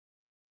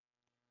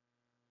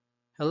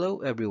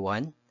Hello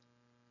everyone.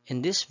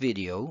 In this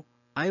video,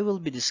 I will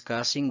be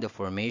discussing the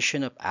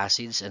formation of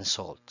acids and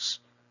salts.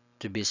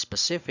 To be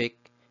specific,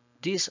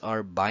 these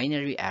are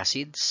binary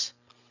acids,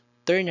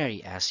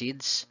 ternary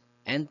acids,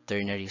 and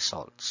ternary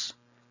salts.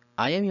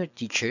 I am your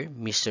teacher,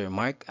 Mr.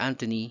 Mark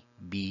Anthony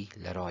B.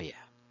 Laroya.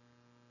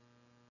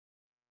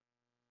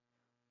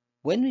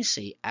 When we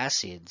say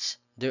acids,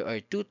 there are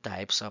two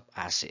types of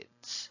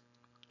acids.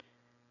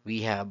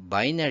 We have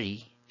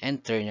binary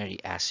and ternary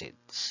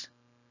acids.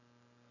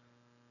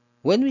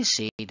 When we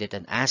say that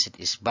an acid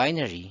is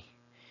binary,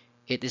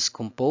 it is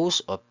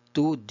composed of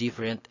two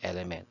different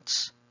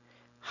elements.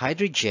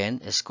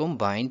 Hydrogen is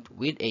combined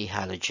with a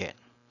halogen,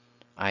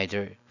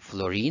 either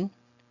fluorine,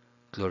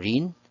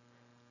 chlorine,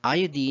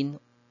 iodine,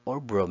 or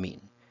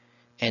bromine,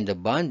 and the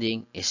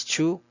bonding is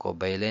through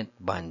covalent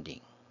bonding.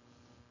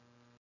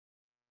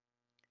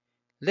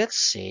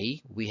 Let's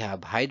say we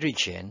have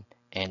hydrogen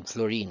and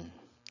fluorine.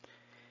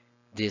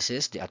 This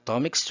is the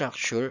atomic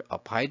structure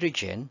of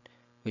hydrogen,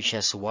 which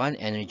has one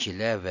energy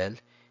level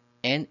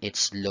and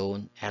its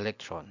lone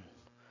electron,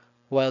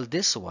 while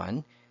this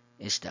one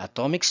is the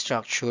atomic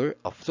structure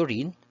of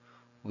fluorine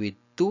with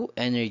two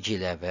energy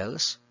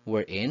levels,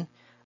 wherein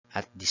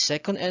at the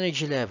second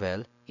energy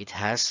level it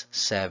has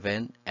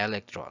 7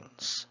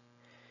 electrons.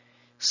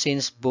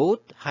 Since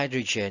both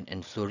hydrogen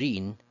and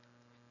fluorine,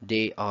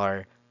 they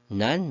are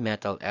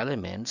non-metal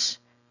elements,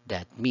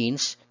 that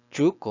means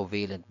through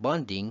covalent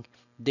bonding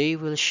they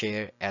will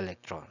share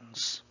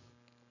electrons.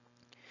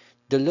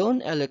 The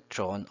lone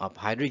electron of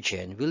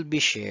hydrogen will be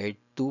shared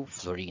to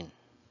fluorine.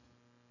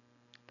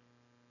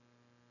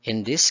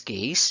 In this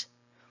case,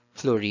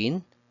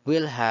 fluorine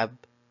will have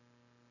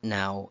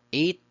now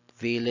 8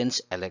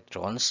 valence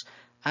electrons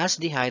as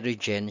the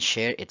hydrogen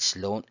share its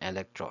lone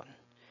electron.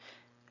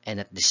 And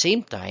at the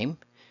same time,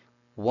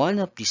 one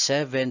of the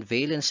 7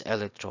 valence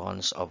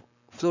electrons of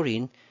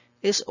fluorine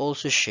is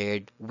also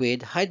shared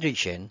with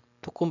hydrogen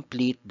to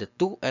complete the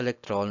 2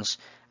 electrons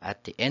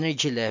at the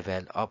energy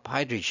level of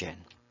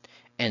hydrogen.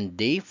 And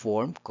they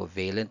form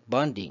covalent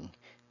bonding,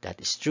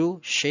 that is through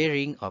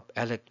sharing of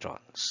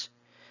electrons.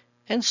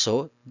 And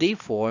so they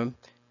form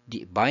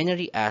the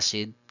binary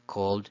acid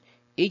called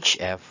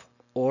HF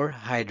or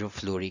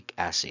hydrofluoric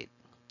acid.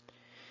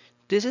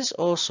 This is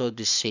also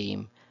the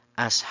same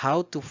as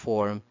how to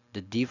form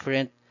the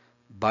different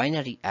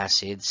binary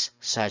acids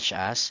such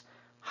as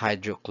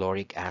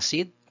hydrochloric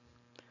acid,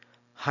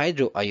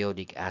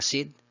 hydroiodic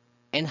acid,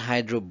 and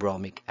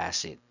hydrobromic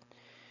acid.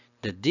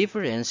 The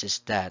difference is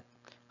that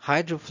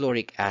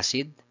hydrofluoric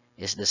acid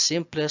is the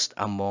simplest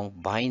among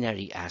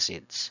binary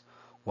acids,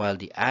 while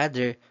the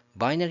other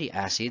binary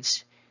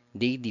acids,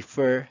 they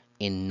differ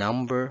in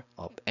number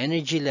of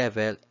energy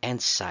level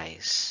and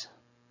size.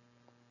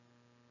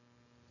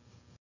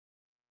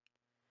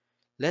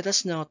 Let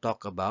us now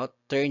talk about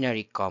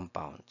ternary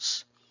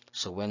compounds.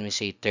 So when we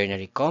say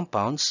ternary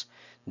compounds,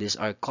 these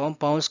are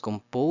compounds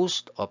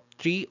composed of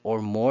 3 or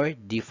more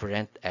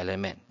different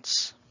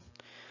elements.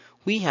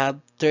 We have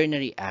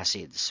ternary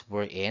acids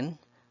wherein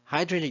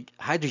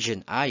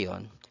hydrogen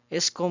ion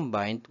is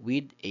combined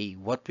with a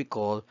what we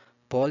call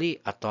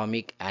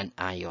polyatomic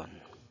anion.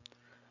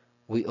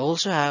 We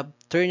also have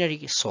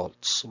ternary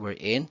salts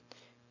wherein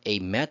a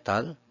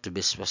metal, to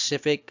be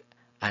specific,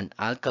 an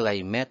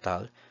alkali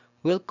metal,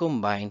 will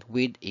combine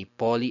with a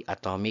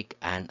polyatomic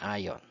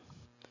anion.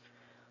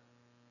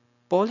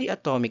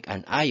 Polyatomic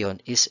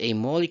anion is a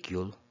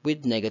molecule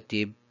with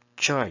negative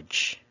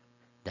charge.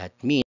 That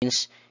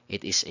means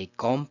it is a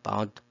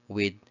compound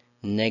with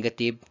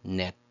negative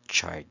net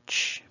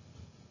charge.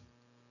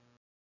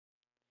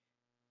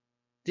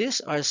 These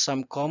are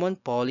some common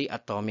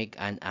polyatomic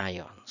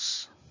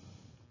anions.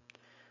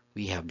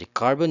 We have the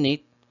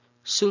carbonate,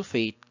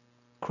 sulfate,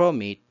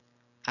 chromate,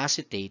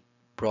 acetate,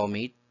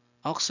 bromate,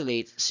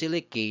 oxalate,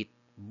 silicate,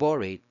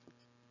 borate,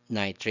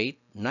 nitrate,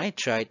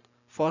 nitrite,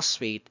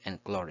 phosphate,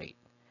 and chlorate.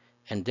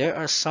 And there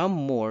are some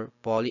more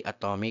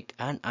polyatomic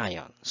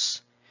anions.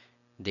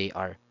 They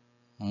are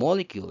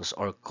molecules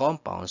or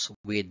compounds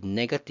with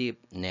negative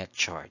net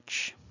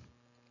charge.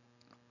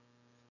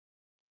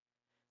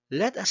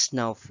 Let us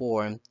now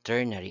form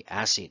ternary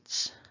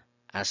acids.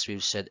 As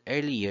we've said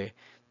earlier,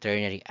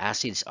 ternary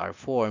acids are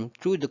formed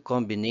through the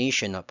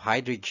combination of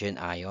hydrogen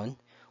ion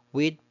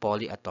with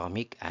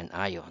polyatomic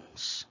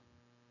anions.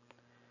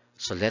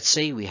 So let's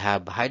say we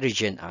have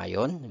hydrogen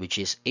ion, which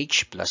is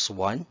H plus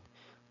 1,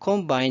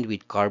 combined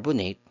with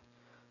carbonate.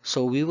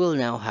 So we will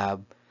now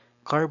have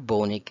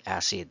carbonic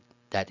acid,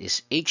 that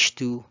is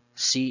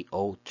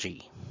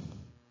H2CO3.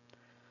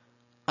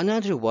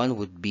 Another one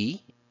would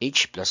be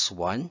H plus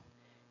 1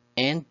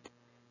 and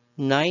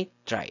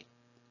nitrite,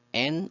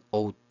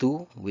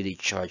 NO2 with a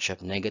charge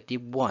of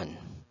negative 1.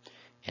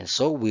 And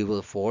so we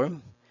will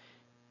form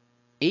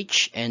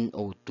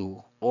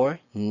HNO2 or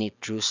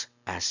nitrous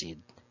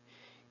acid.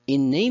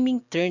 In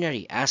naming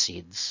ternary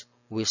acids,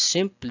 we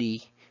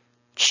simply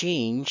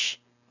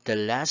change the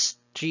last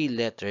 3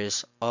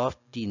 letters of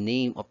the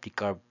name of the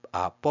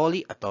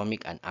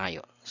polyatomic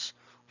anions.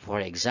 For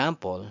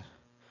example,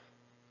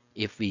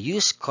 if we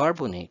use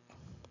carbonate,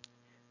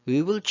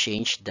 we will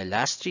change the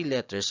last three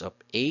letters of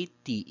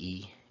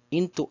ATE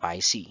into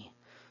IC.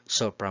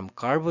 So from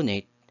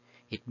carbonate,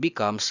 it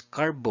becomes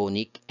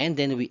carbonic, and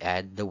then we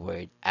add the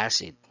word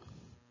acid.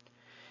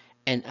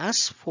 And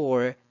as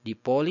for the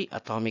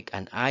polyatomic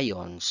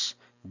anions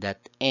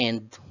that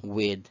end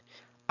with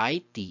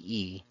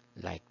ITE,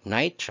 like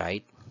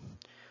nitrite,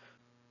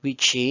 we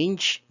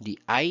change the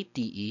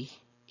ITE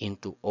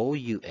into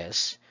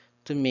OUS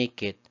to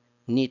make it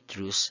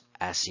nitrous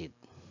acid.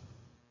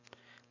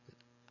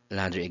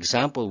 Another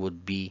example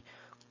would be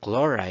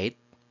chloride.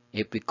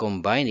 If we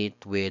combine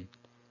it with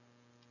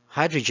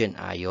hydrogen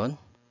ion,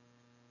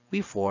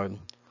 we form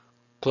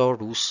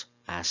chlorous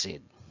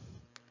acid.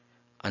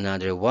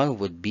 Another one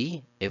would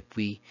be if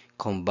we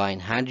combine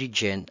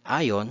hydrogen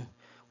ion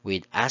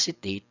with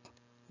acetate,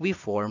 we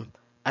form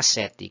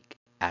acetic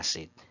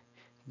acid.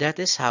 That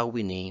is how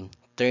we name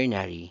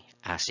ternary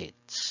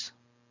acids.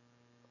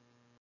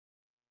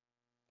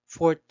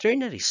 For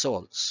ternary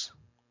salts,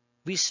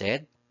 we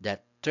said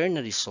that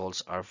ternary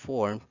salts are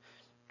formed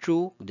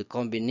through the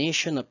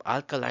combination of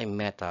alkali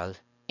metal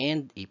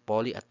and a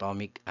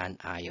polyatomic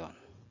anion.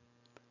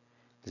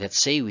 Let's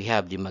say we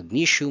have the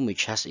magnesium,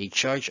 which has a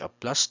charge of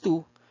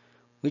 +2,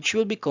 which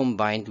will be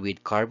combined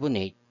with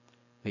carbonate,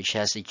 which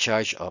has a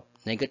charge of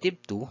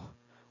 -2.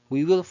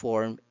 We will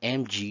form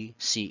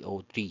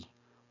MgCO3,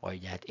 or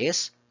that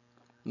is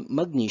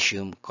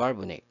magnesium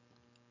carbonate.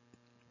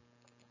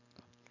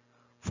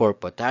 For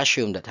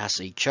potassium that has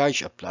a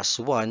charge of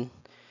 +1,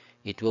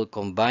 it will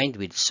combine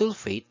with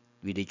sulfate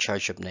with a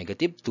charge of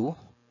 -2.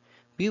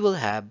 We will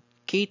have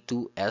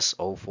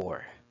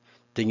K2SO4.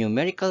 The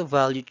numerical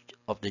value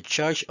of the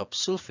charge of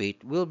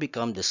sulfate will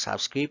become the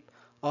subscript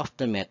of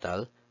the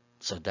metal,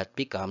 so that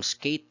becomes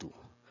K2.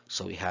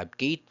 So we have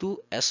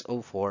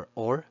K2SO4,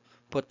 or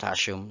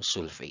potassium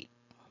sulfate.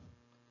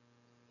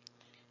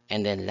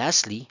 And then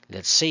lastly,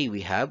 let's say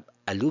we have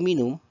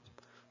aluminum,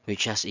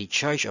 which has a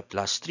charge of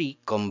 +3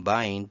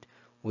 combined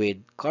with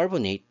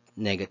carbonate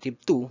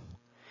 -2.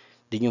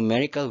 The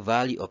numerical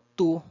value of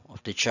 2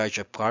 of the charge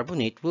of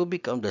carbonate will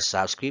become the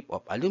subscript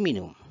of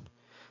aluminum.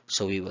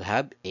 So we will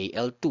have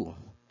Al2.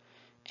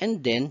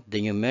 And then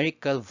the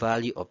numerical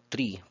value of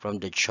 3 from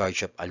the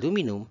charge of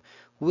aluminum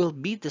will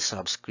be the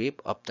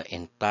subscript of the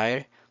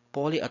entire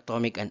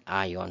polyatomic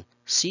anion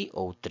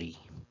CO3.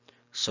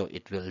 So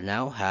it will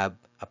now have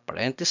a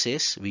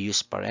parenthesis. We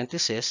use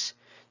parenthesis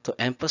to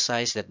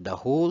emphasize that the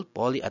whole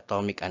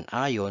polyatomic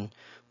anion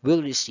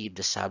will receive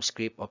the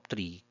subscript of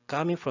 3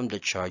 coming from the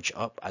charge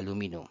of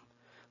aluminum.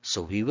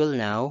 So we will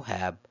now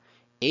have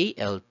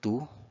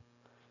Al2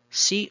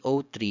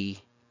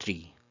 CO3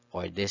 3,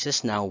 or this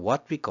is now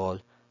what we call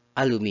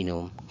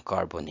aluminum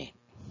carbonate.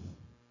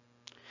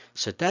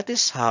 So that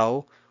is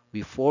how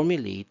we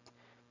formulate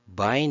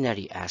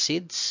binary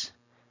acids,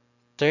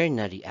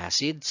 ternary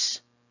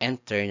acids,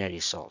 and ternary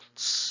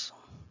salts.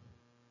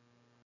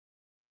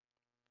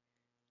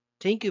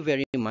 Thank you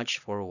very much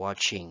for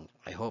watching.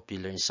 I hope you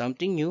learned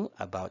something new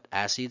about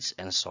acids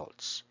and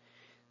salts.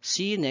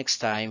 See you next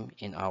time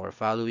in our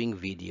following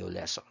video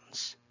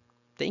lessons.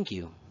 Thank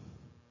you.